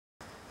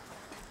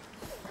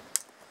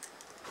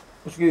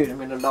Excuse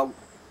me, the dog.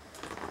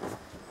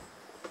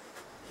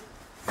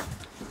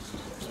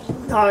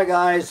 Alright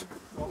guys,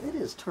 well, it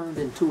has turned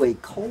into a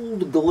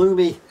cold,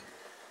 gloomy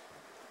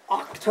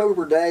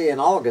October day in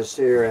August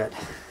here at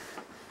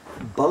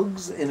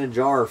Bugs in a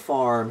Jar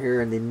Farm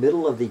here in the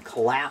middle of the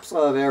collapse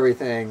of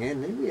everything.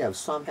 And then we have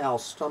somehow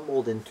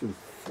stumbled into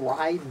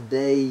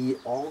Friday,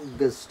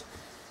 August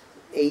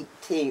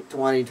 18th,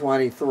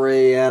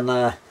 2023.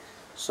 And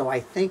so I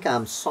think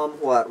I'm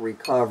somewhat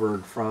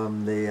recovered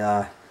from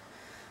the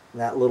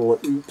that little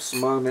oops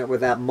moment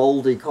with that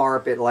moldy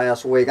carpet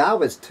last week. I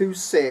was too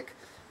sick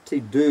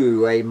to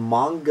do a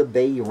Manga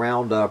Bay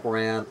Roundup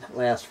rant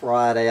last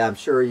Friday. I'm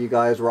sure you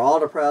guys were all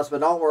depressed,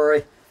 but don't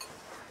worry.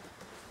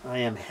 I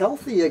am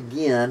healthy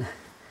again.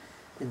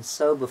 And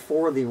so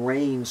before the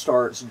rain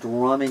starts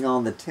drumming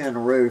on the tin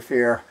roof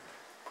here,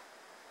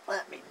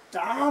 let me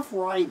dive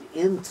right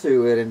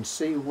into it and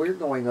see. We're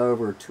going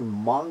over to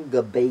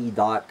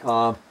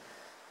mangabay.com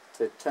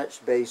to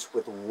touch base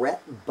with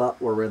Rhett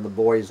Butler and the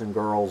boys and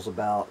girls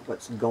about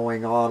what's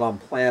going on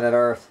planet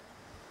Earth.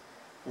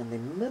 In the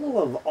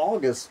middle of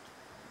August,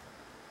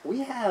 we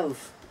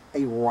have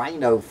a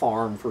rhino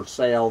farm for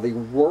sale, the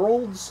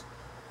world's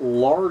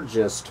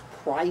largest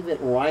private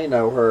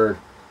rhino herd.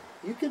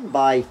 You can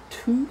buy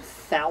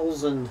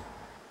 2,000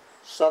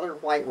 southern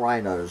white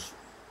rhinos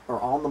are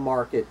on the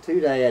market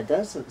today. It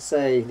doesn't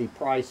say the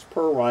price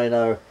per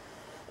rhino.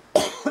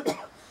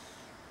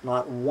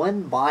 Not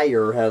one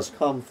buyer has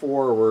come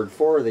forward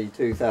for the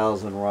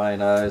 2,000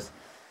 rhinos.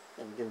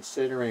 And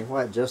considering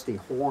what just the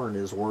horn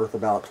is worth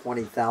about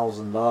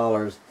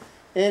 $20,000.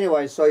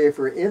 Anyway, so if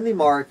you're in the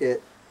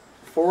market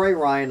for a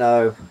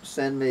rhino,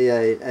 send me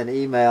an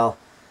email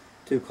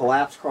to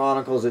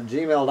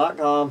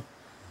collapsechronicles@gmail.com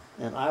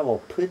and I will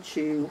put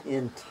you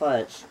in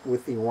touch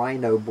with the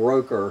rhino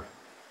broker.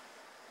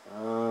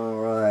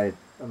 Alright,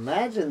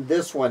 imagine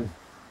this one.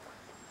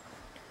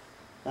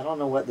 I don't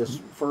know what this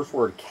first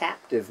word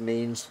captive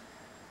means.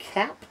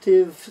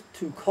 Captive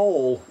to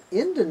coal.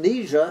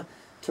 Indonesia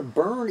to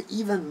burn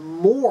even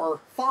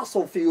more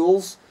fossil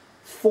fuels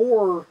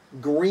for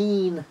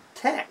green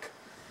tech.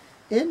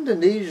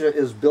 Indonesia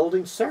is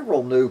building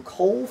several new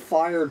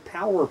coal-fired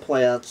power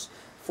plants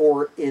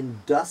for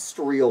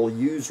industrial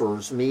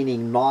users,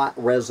 meaning not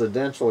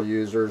residential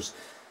users,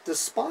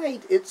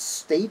 despite its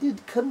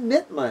stated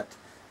commitment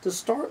to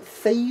start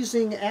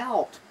phasing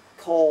out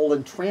coal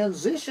and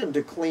transition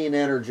to clean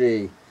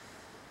energy.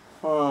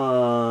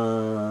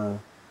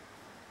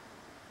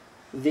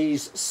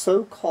 These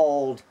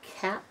so-called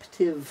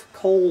captive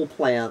coal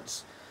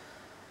plants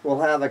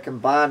will have a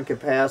combined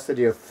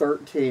capacity of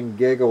 13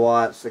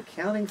 gigawatts,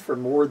 accounting for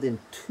more than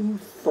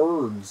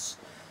 2/3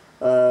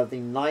 of the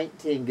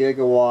 19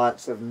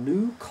 gigawatts of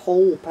new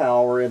coal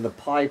power in the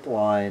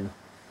pipeline.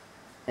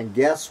 And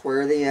guess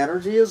where the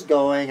energy is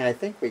going? I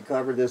think we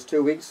covered this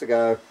 2 weeks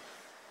ago.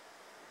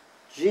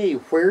 Gee,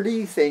 where do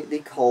you think the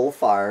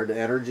coal-fired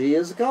energy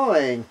is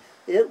going?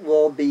 It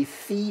will be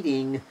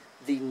feeding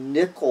the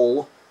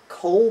nickel,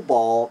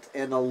 cobalt,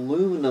 and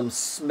aluminum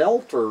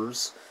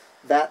smelters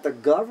that the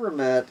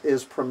government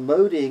is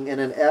promoting in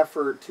an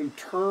effort to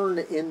turn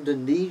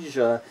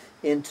Indonesia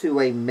into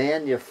a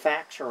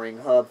manufacturing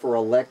hub for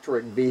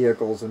electric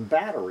vehicles and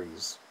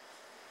batteries.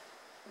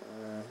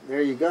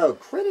 There you go.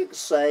 Critics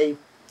say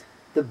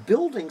the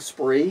building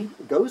spree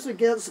goes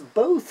against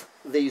both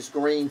these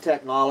green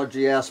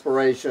technology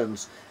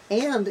aspirations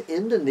and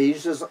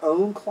Indonesia's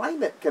own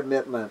climate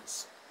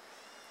commitments.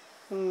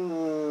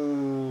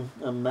 Imagine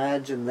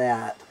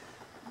that.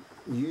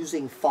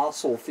 Using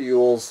fossil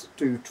fuels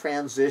to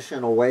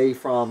transition away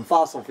from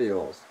fossil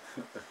fuels.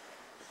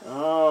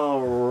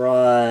 All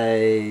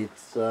right.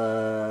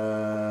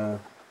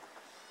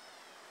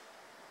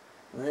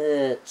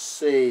 Let's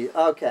see.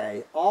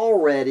 Okay.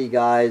 Already,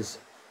 guys,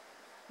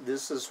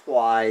 this is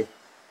why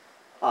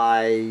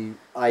I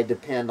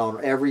depend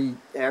on every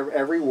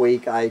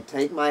week. I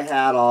take my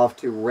hat off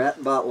to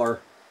Rhett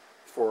Butler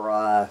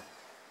for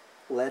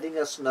letting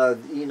us know,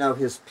 you know,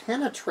 his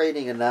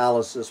penetrating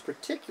analysis,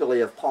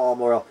 particularly of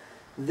palm oil.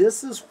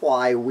 This is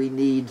why we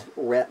need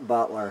Rhett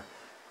Butler.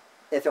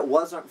 If it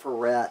wasn't for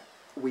Rhett,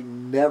 we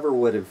never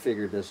would have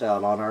figured this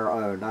out on our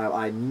own.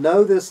 I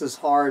know this is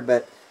hard,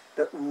 but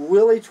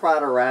really try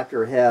to wrap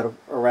your head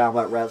around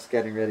what Rhett's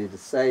getting ready to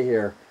say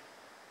here.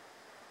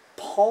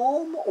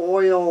 Palm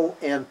oil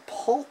and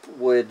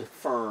pulpwood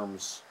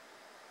firms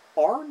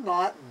are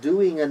not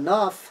doing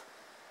enough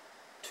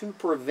to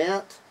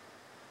prevent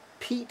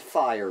peat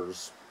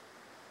fires.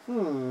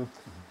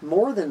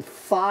 More than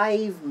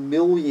 5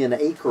 million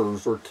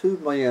acres or 2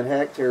 million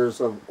hectares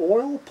of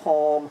oil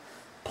palm,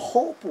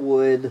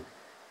 pulpwood,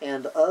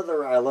 and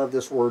other, I love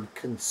this word,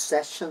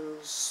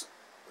 concessions.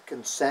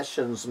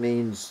 Concessions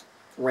means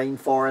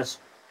rainforest.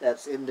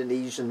 That's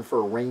Indonesian for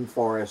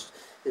rainforest,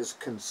 is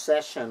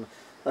concession.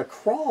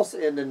 Across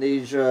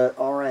Indonesia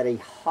are at a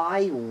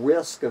high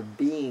risk of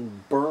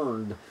being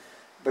burned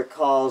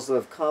because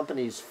of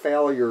companies'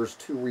 failures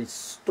to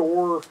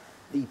restore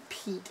the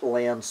peat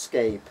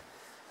landscape.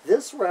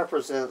 This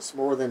represents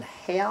more than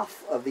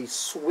half of the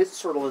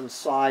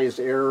Switzerland-sized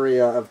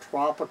area of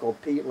tropical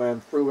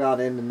peatland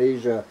throughout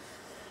Indonesia.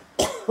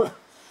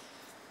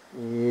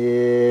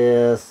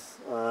 Yes.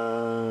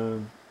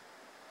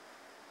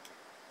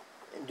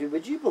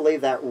 Would you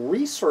believe that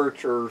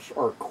researchers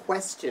are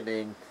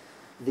questioning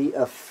the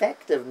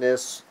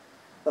effectiveness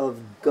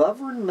of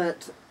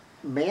government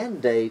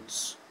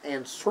mandates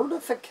and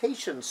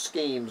certification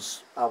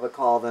schemes, I would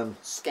call them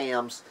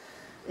scams,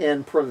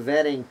 in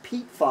preventing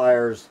peat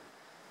fires?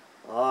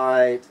 All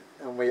right,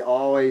 and we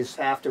always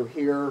have to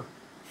hear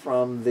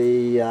from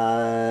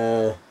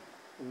the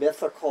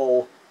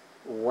mythical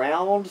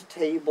round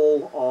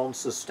table on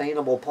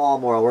sustainable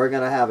palm oil. We're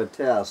going to have a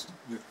test.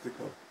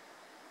 Mythical.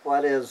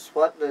 What is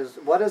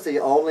the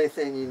only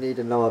thing you need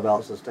to know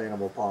about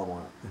sustainable palm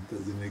oil? It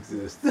doesn't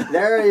exist.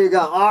 There you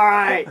go. All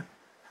right.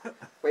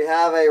 We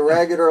have a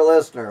regular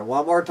listener.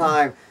 One more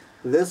time.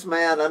 This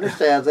man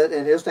understands it,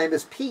 and his name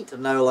is Pete,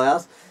 no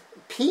less.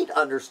 Pete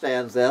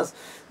understands this.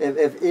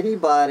 If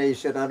anybody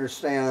should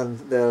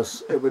understand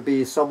this, it would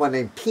be someone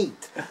named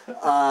Pete.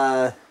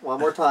 One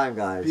more time,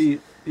 guys.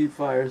 Pete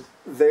fires.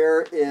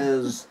 There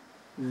is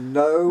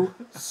no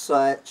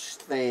such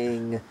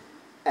thing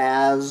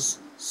as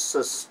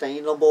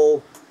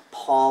sustainable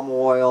palm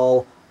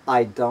oil.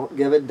 I don't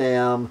give a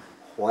damn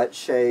what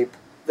shape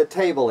the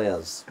table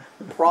is.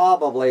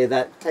 Probably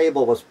that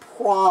table was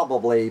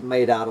probably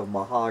made out of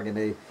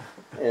mahogany,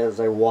 is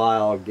a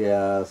wild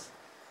guess.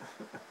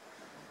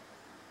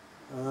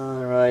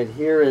 All right,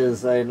 here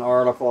is an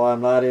article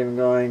I'm not even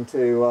going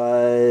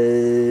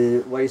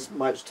to waste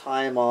much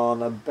time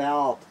on,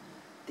 about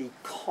the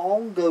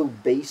Congo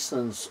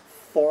Basin's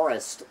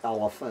forest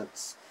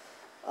elephants.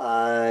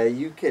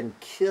 You can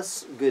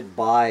kiss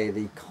goodbye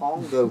the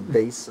Congo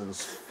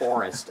Basin's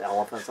forest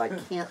elephants. I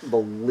can't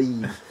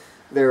believe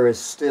there is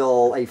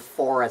still a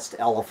forest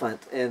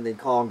elephant in the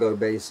Congo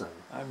Basin.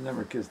 I've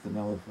never kissed an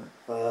elephant.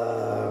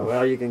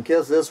 Well, you can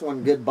kiss this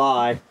one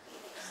goodbye.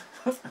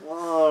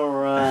 All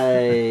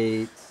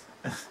right.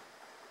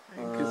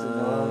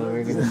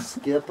 We're going to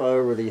skip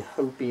over the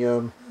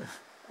hopium.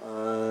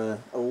 A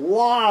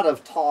lot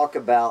of talk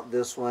about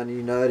this one.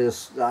 You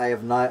notice I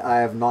have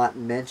not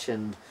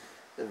mentioned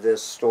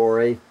this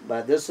story,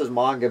 but this is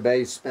Manga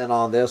Bay's spin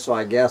on this, so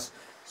I guess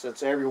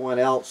since everyone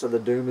else of the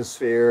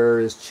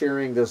Doomosphere is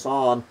cheering this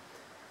on,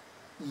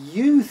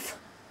 Youth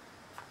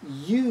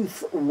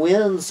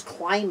wins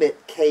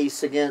climate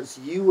case against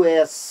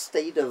U.S.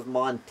 state of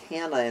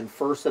Montana in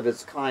first of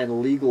its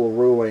kind legal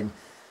ruling.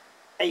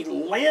 A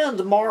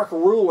landmark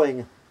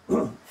ruling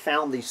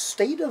found the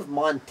state of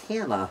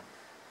Montana,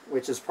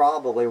 which is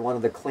probably one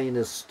of the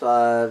cleanest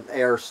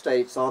air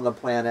states on the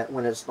planet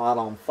when it's not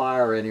on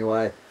fire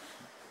anyway.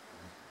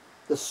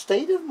 The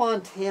state of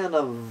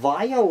Montana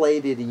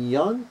violated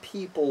young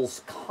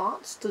people's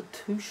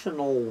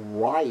constitutional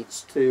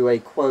rights to a,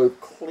 quote,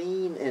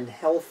 clean and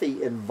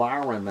healthy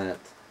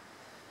environment,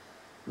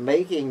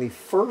 making the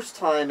first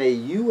time a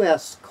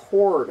U.S.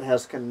 court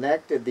has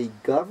connected the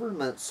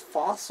government's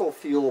fossil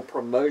fuel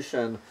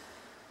promotion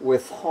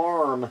with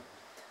harm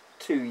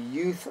to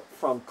youth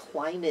from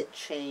climate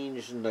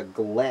change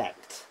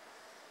neglect.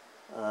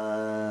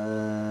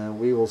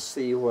 We will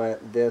see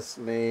what this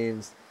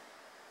means.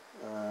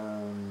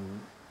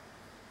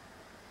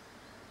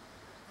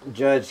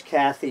 Judge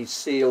Kathy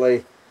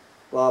Seeley,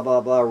 blah,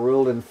 blah, blah,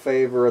 ruled in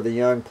favor of the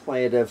young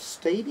plaintiff,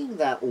 stating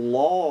that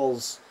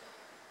laws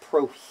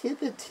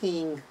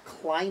prohibiting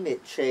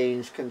climate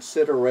change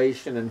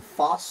consideration and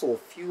fossil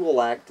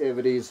fuel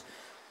activities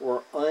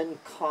were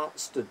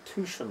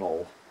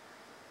unconstitutional.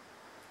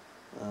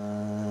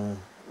 And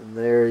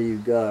there you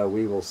go.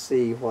 We will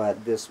see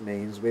what this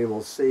means. We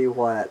will see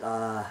what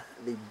the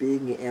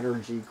big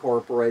energy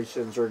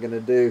corporations are going to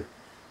do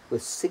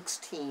with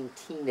 16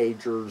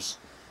 teenagers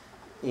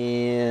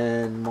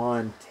in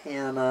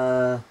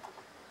Montana.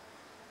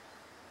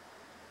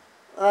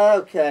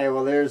 Okay,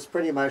 well, there's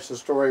pretty much the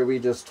story we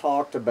just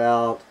talked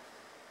about.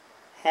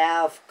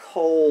 Have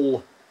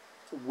coal,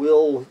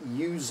 will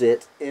use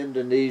it.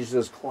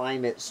 Indonesia's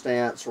climate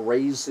stance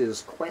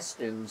raises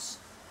questions.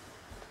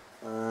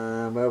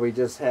 Well, we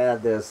just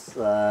had this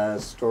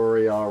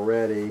story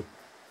already,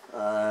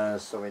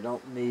 so we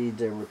don't need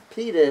to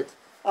repeat it.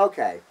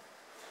 Okay,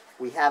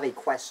 we have a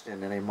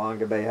question in a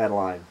Manga Bay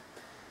headline.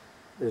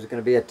 There's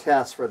going to be a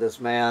test for this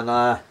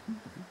man.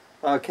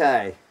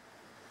 Okay,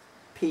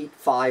 Pete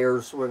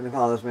Fires. We're going to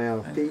call this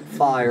man Pete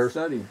Fires.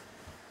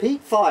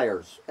 Pete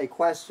Fires, a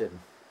question.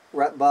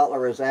 Rhett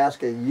Butler is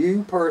asking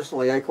you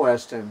personally a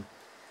question.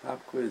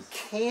 Pop quiz.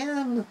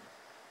 Can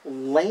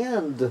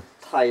land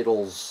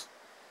titles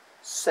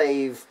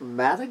save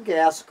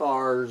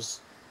Madagascar's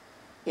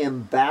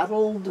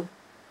embattled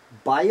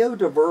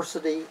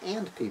biodiversity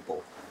and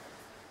people?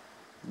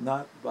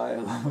 Not by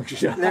a long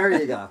shot. There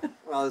you go.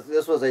 Well,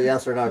 this was a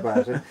yes or no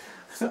question.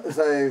 So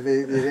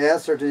the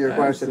answer to your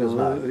question is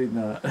no. Absolutely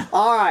not.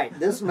 All right.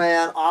 This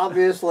man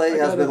obviously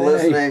has been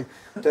listening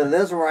to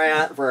this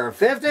rant for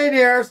 15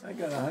 years. I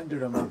got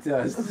 100 on my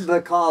test.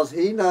 Because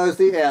he knows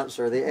the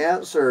answer. The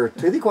answer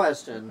to the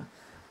question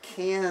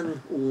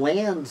can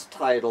land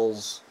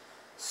titles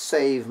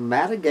save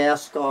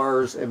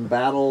Madagascar's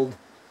embattled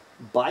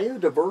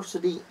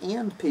biodiversity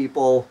and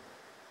people?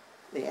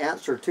 The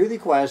answer to the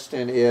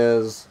question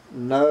is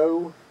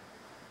no,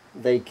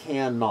 they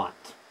cannot.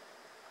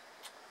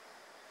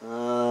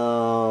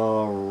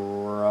 All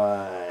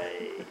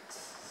right.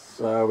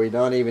 So we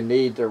don't even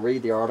need to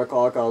read the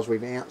article because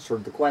we've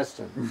answered the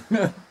question.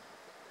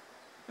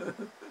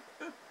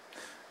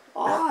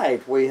 All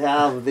right, we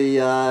have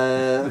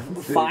the,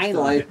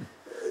 finally,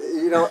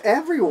 you know,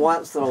 every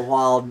once in a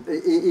while,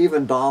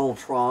 even Donald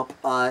Trump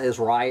is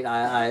right.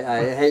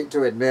 I hate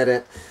to admit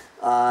it.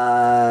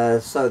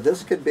 So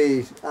this could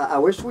be, I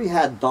wish we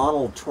had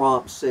Donald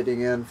Trump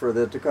sitting in for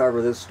to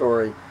cover this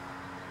story.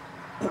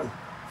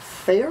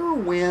 Fair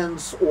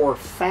winds or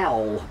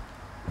foul,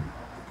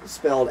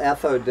 spelled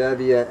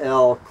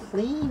F-O-W-L,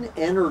 clean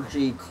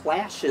energy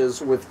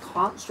clashes with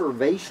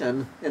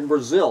conservation in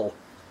Brazil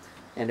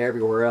and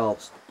everywhere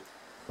else.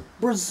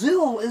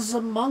 Brazil is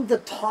among the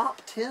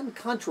top 10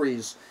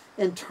 countries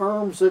in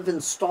terms of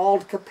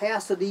installed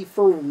capacity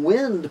for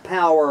wind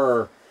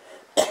power.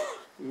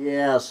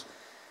 Yes,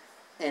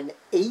 and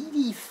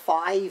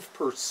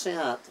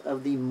 85%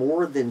 of the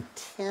more than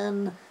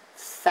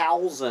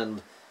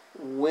 10,000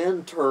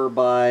 wind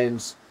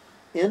turbines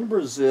in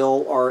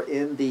Brazil are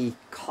in the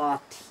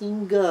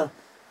Caatinga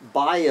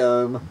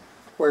biome,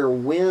 where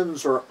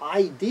winds are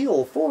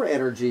ideal for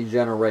energy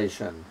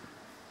generation.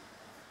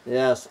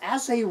 Yes,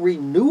 as a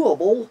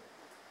renewable,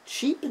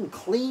 cheap and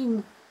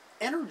clean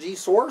energy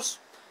source,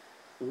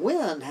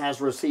 wind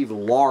has received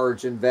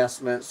large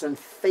investments and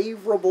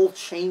favorable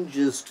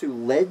changes to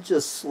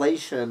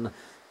legislation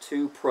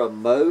to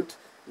promote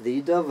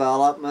the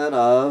development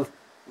of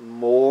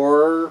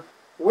more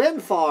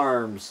wind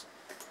farms,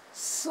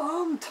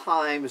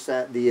 sometimes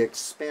at the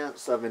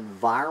expense of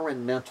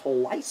environmental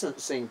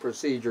licensing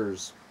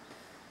procedures.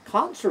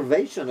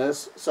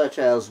 Conservationists such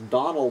as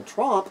Donald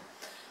Trump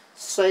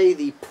say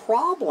the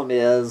problem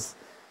is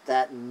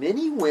that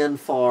many wind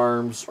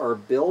farms are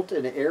built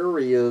in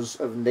areas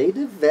of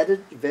native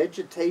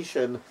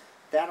vegetation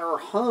that are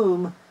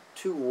home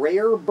to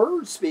rare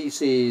bird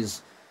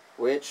species,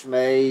 which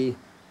may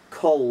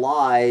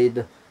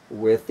collide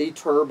with the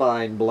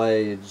turbine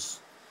blades.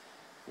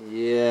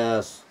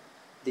 Yes,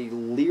 the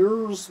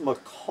Lear's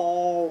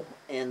macaw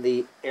and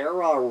the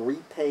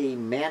Araripe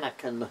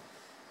manakin,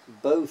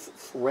 both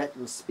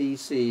threatened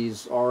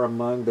species, are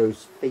among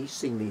those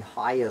facing the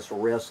highest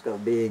risk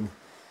of being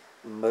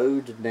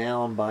mowed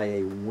down by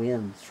a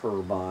wind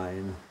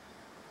turbine.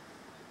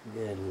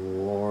 Good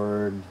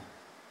Lord.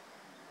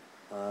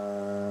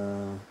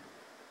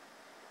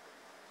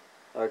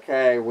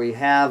 Okay, we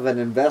have an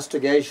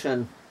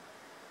investigation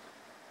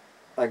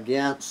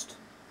against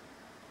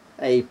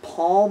a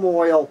palm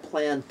oil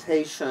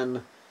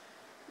plantation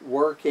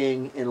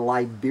working in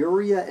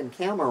Liberia and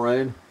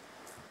Cameroon.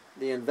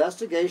 The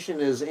investigation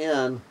is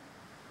in,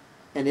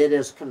 and it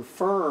has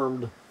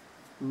confirmed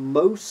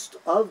most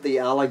of the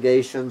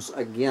allegations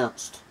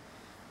against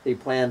the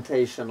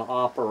plantation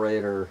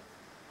operator.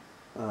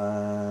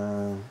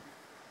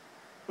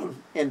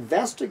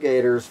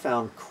 Investigators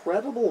found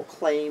credible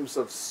claims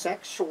of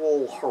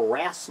sexual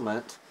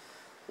harassment,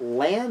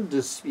 land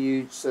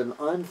disputes, and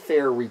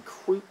unfair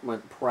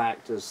recruitment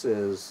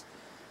practices.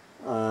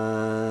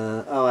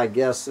 I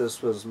guess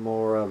this was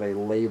more of a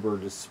labor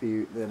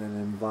dispute than an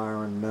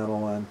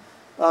environmental one.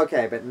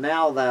 Okay, but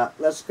now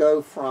let's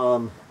go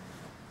from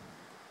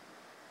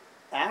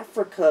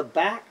Africa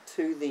back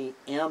to the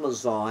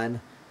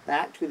Amazon,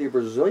 back to the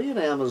Brazilian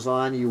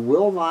Amazon. You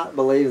will not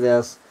believe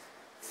this.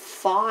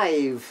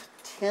 5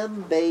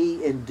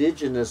 Tembe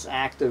indigenous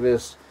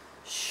activists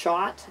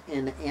shot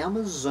in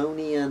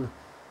Amazonian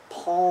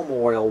palm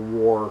oil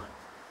war.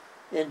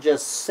 In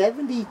just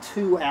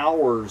 72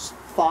 hours,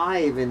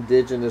 5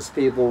 indigenous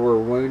people were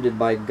wounded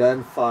by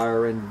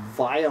gunfire in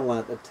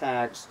violent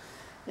attacks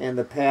in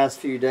the past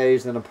few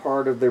days in a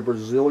part of the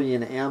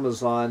Brazilian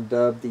Amazon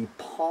dubbed the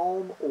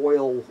Palm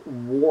Oil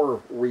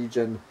War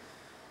region,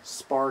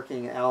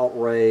 sparking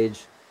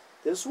outrage.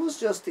 This was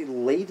just the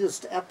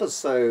latest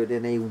episode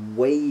in a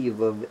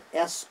wave of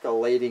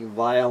escalating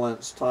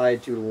violence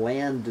tied to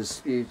land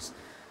disputes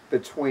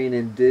between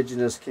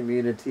indigenous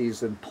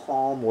communities and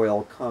palm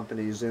oil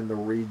companies in the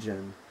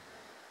region.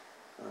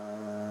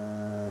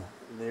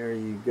 There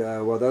you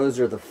go. Well, those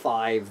are the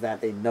 5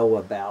 that they know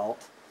about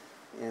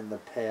in the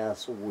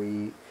past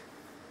week.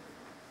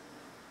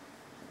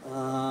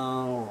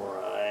 All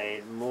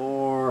right,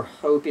 more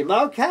opium.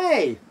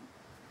 Okay,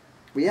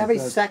 we have a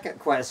second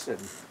question.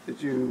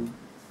 Did you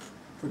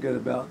forget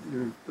about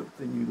the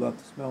thing you love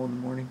to smell in the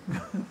morning?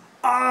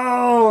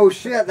 Oh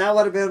shit, that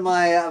would have been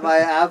my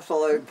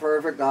absolute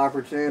perfect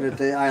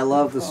opportunity. I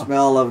love the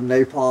smell of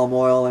napalm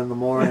oil in the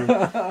morning.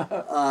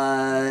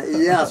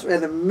 Yes,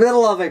 in the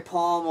middle of a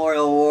palm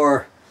oil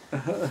war.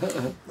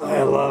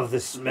 I love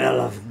the smell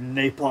of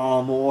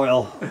napalm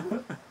oil.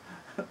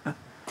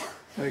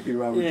 Thank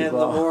you, Robert. In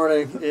the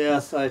morning.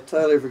 Yes, I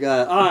totally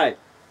forgot. All right.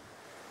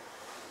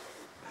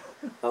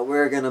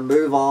 We're going to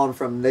move on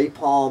from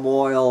napalm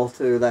oil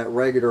to that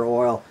regular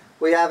oil.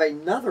 We have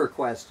another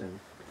question.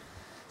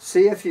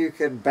 See if you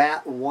can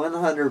bat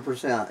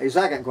 100%. A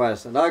second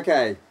question.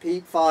 Okay,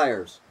 Pete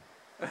fires.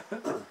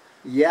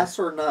 Yes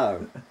or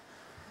no?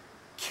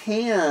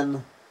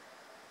 Can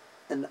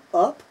an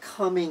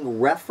upcoming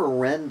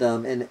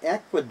referendum in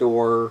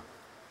Ecuador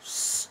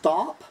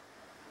stop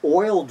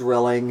oil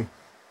drilling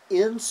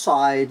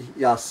inside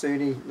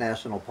Yasuni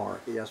National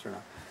Park? Yes or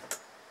no?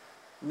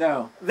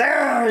 No.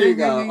 There you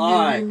go. Ding, All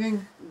right. ding,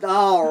 ding, ding.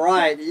 All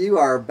right. You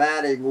are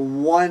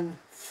batting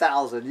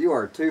 1,000. You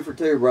are 2 for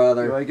 2,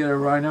 brother. Do I get a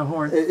rhino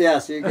horn?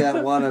 Yes, you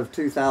get one of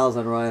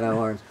 2,000 rhino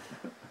horns.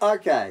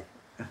 Okay.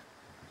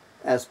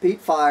 As Pete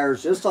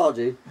fires just told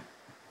you,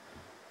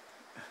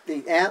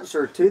 the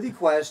answer to the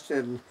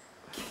question,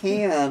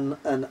 can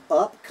an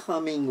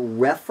upcoming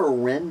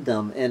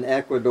referendum in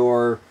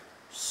Ecuador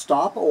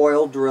stop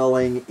oil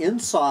drilling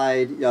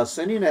inside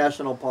Yasuni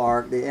National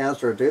Park? The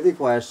answer to the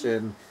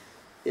question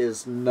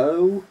is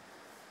no,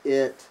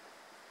 it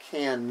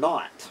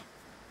cannot.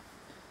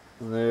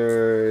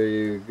 There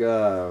you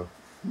go.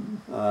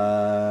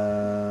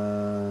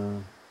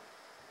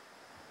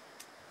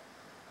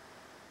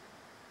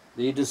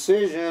 The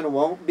decision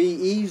won't be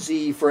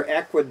easy for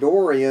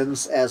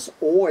Ecuadorians, as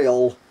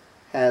oil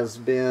has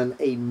been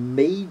a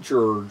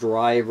major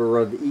driver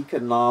of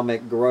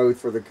economic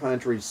growth for the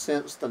country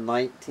since the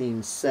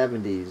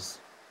 1970s.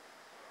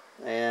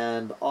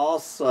 And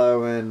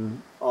also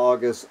in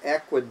August,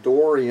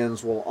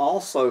 Ecuadorians will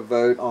also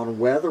vote on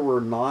whether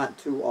or not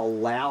to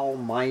allow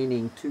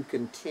mining to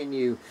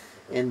continue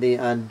in the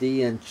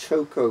Andean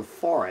Choco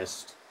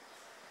forest.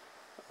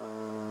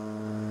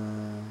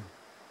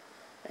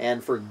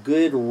 And for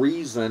good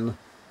reason,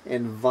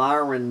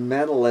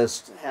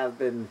 environmentalists have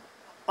been...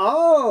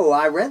 Oh,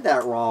 I read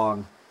that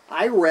wrong.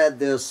 I read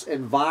this,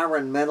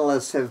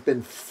 environmentalists have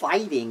been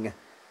fighting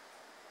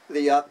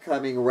the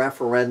upcoming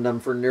referendum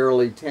for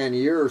nearly 10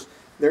 years.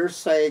 They're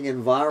saying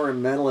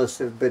environmentalists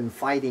have been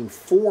fighting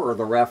for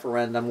the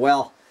referendum.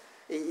 Well,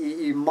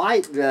 you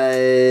might,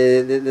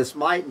 this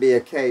might be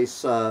a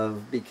case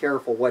of be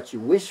careful what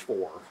you wish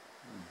for.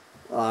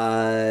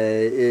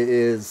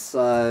 Okay,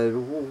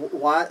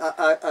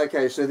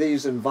 so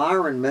these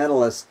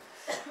environmentalists,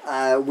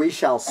 we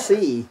shall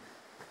see,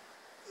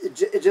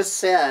 it just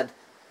said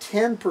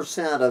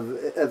 10%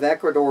 of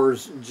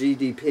Ecuador's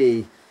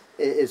GDP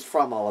is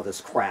from all of this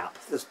crap,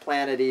 this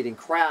planet-eating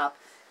crap,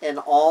 and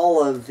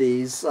all of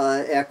these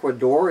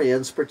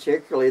Ecuadorians,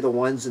 particularly the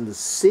ones in the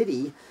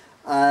city,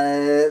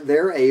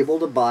 they're able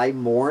to buy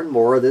more and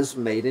more of this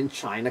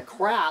made-in-China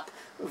crap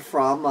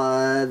from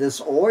this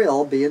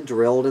oil being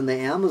drilled in the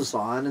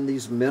Amazon and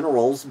these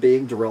minerals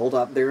being drilled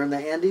up there in the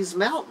Andes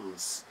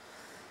Mountains.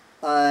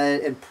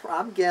 And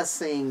I'm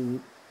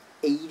guessing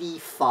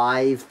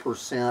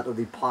 85% of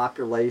the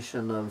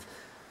population of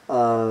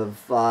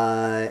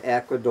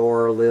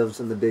Ecuador lives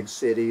in the big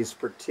cities,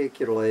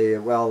 particularly,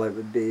 well, it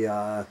would be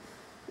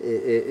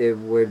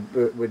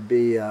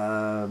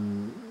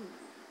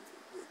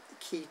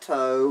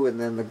Quito, and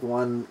then the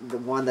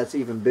one that's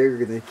even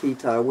bigger than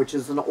Quito, which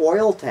is an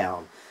oil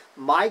town.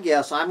 My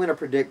guess, I'm going to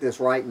predict this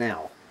right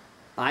now.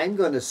 I'm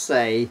going to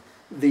say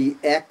the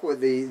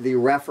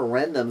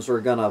referendums are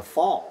going to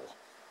fall,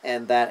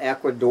 and that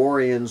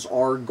Ecuadorians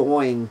are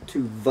going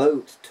to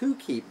vote to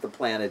keep the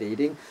planet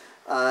eating.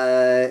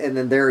 And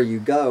then there you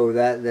go.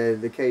 That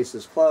the case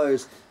is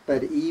closed.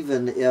 But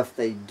even if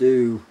they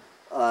do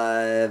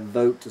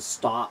vote to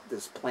stop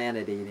this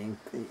planet eating,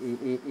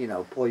 you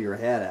know, pull your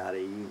head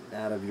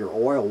out of your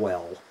oil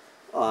well,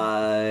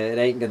 it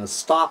ain't going to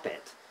stop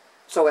it.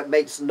 So it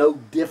makes no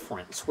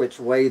difference which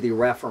way the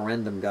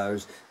referendum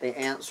goes. The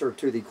answer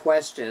to the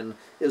question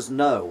is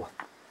no.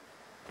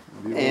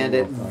 And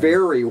it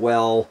very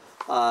well,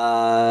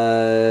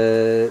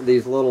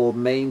 these little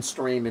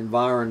mainstream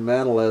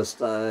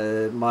environmentalists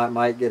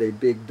might get a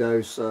big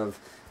dose of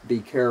be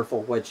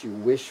careful what you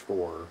wish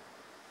for.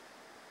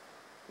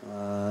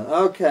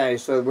 Okay,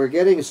 so we're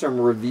getting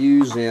some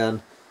reviews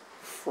in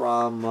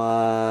from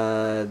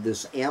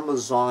this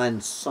Amazon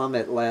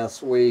summit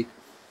last week.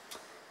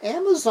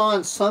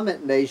 Amazon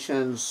summit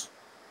nations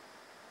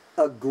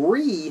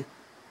agree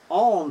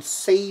on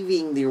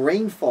saving the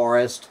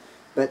rainforest,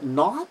 but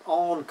not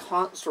on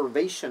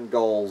conservation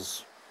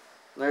goals.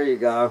 There you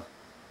go.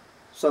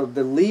 So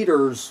the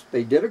leaders,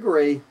 they did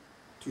agree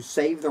to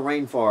save the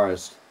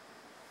rainforest.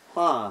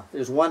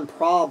 There's one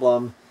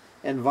problem.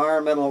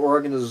 Environmental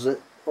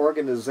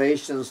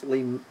organizations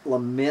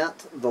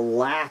lament the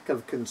lack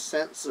of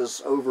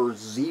consensus over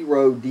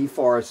zero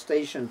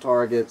deforestation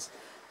targets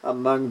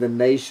among the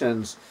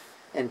nations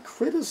and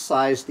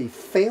criticize the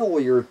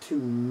failure to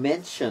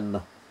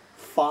mention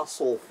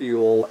fossil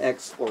fuel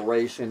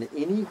exploration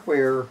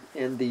anywhere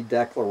in the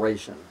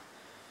declaration.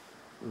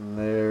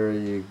 There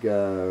you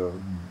go.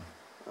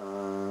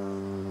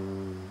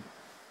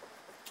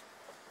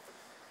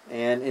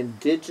 An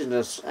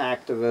indigenous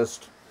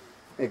activist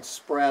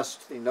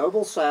expressed, the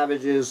noble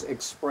savages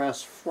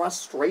expressed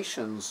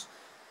frustrations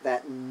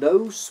that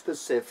no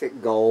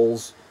specific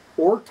goals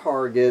or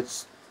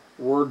targets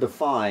were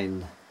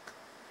defined.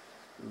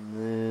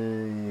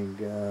 There you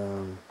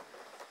go.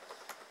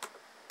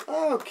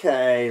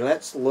 Okay,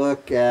 let's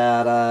look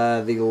at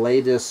the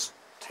latest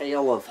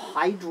tale of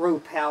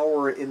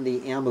hydropower in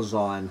the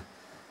Amazon.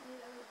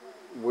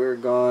 We're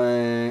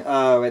going,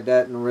 oh, it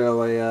doesn't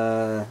really,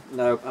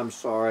 nope, I'm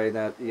sorry,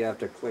 that you have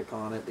to click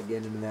on it to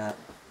get into that.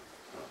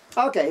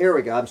 Okay, here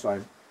we go, I'm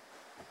sorry.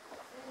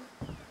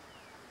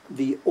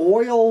 The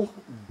oil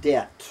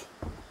debt.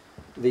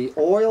 The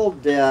oil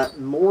debt,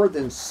 more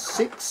than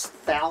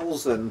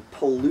 6,000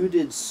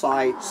 polluted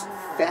sites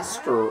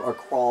fester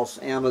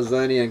across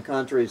Amazonian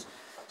countries.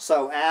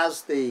 So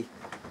as the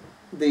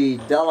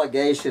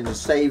delegation to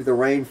save the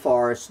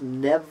rainforest,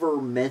 never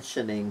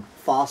mentioning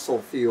fossil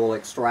fuel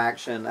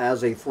extraction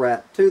as a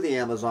threat to the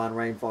Amazon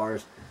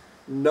rainforest,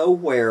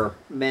 nowhere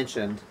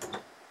mentioned.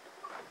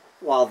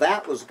 While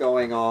that was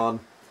going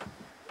on,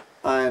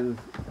 and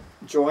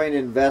joint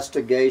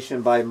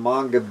investigation by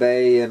Manga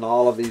Bay and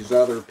all of these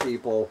other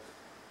people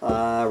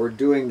were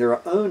doing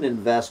their own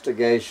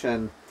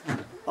investigation.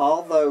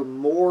 Although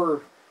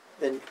more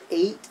than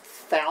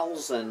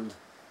 8,000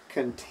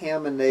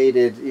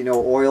 contaminated,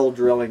 oil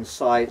drilling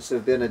sites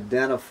have been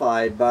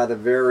identified by the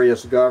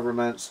various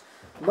governments,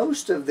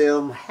 most of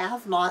them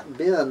have not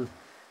been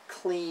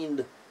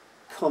cleaned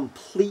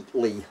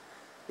completely.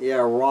 Yeah,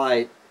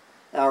 right.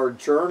 Our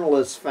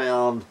journalists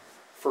found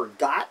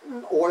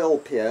forgotten oil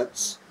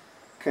pits,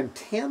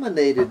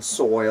 contaminated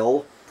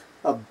soil,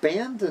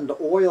 abandoned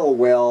oil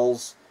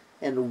wells,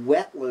 and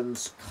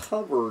wetlands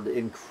covered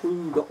in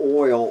crude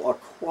oil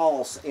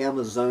across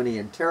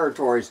Amazonian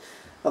territories.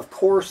 Of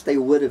course, they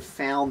would have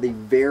found the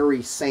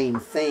very same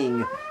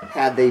thing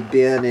had they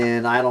been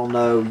in, I don't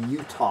know,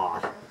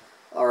 Utah,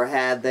 or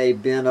had they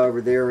been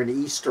over there in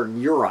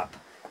Eastern Europe.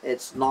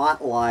 It's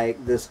not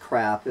like this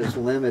crap is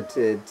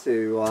limited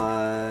to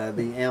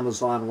the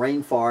Amazon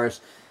rainforest.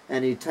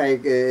 And you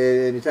take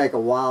a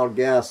wild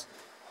guess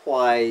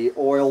why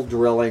oil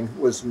drilling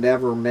was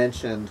never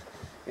mentioned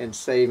in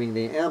saving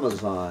the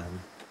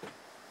Amazon.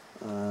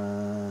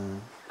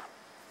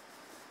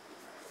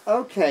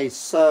 Okay,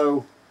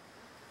 so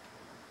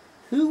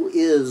who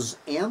is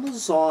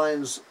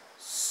Amazon's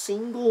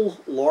single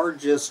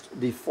largest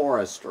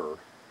deforester?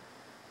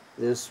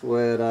 This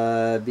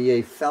would be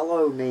a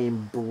fellow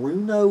named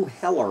Bruno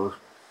Heller.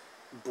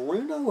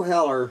 Bruno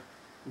Heller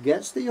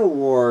gets the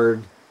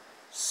award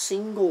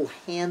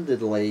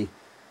single-handedly.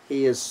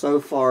 He has so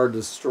far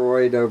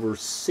destroyed over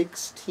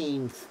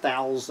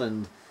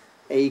 16,000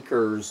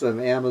 acres of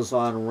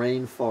Amazon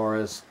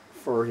rainforest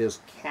for his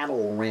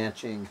cattle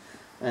ranching,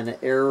 an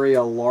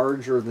area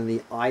larger than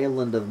the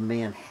island of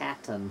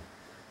Manhattan,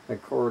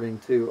 according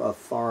to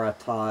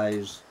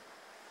authorities.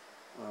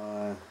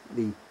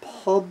 The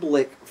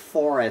public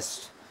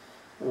forests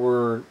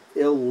were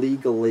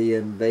illegally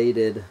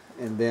invaded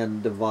and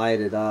then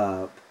divided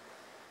up.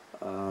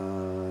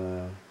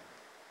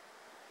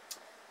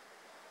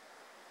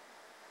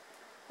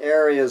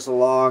 Areas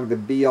along the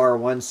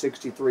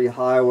BR-163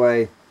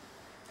 highway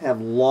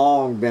have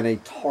long been a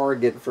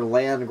target for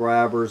land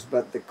grabbers,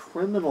 but the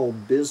criminal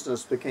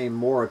business became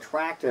more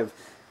attractive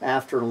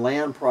after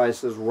land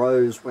prices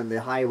rose when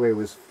the highway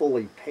was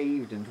fully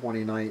paved in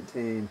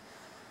 2019.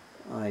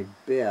 I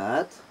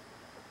bet.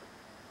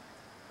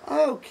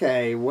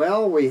 Okay,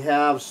 well, we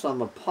have some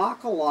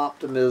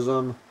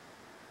apocalyptimism.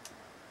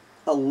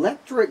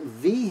 Electric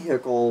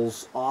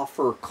vehicles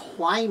offer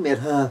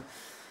climate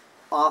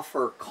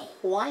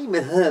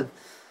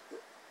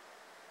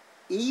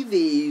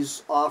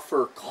EVs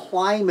offer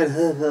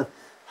climate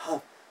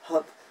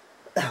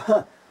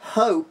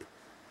hope,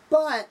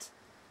 but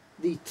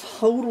the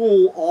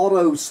total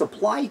auto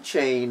supply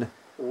chain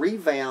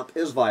revamp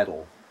is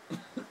vital.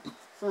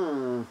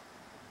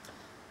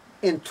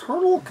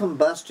 Internal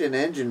combustion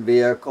engine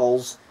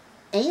vehicles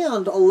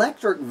and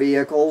electric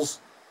vehicles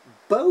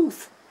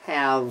both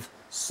have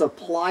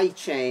supply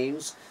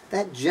chains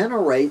that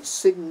generate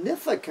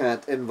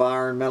significant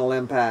environmental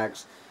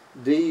impacts.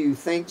 Do you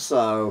think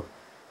so?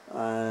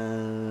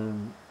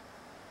 Then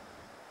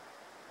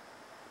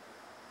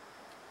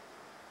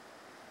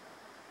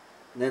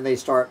they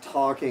start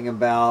talking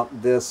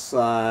about this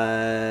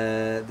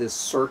this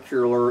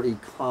circular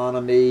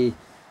economy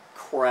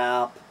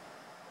crap.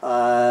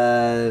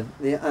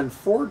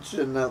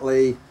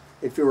 Unfortunately,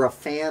 if you're a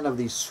fan of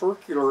the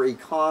circular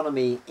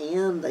economy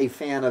and a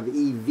fan of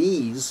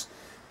EVs,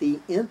 the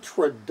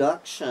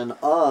introduction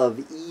of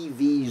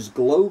EVs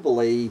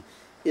globally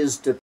is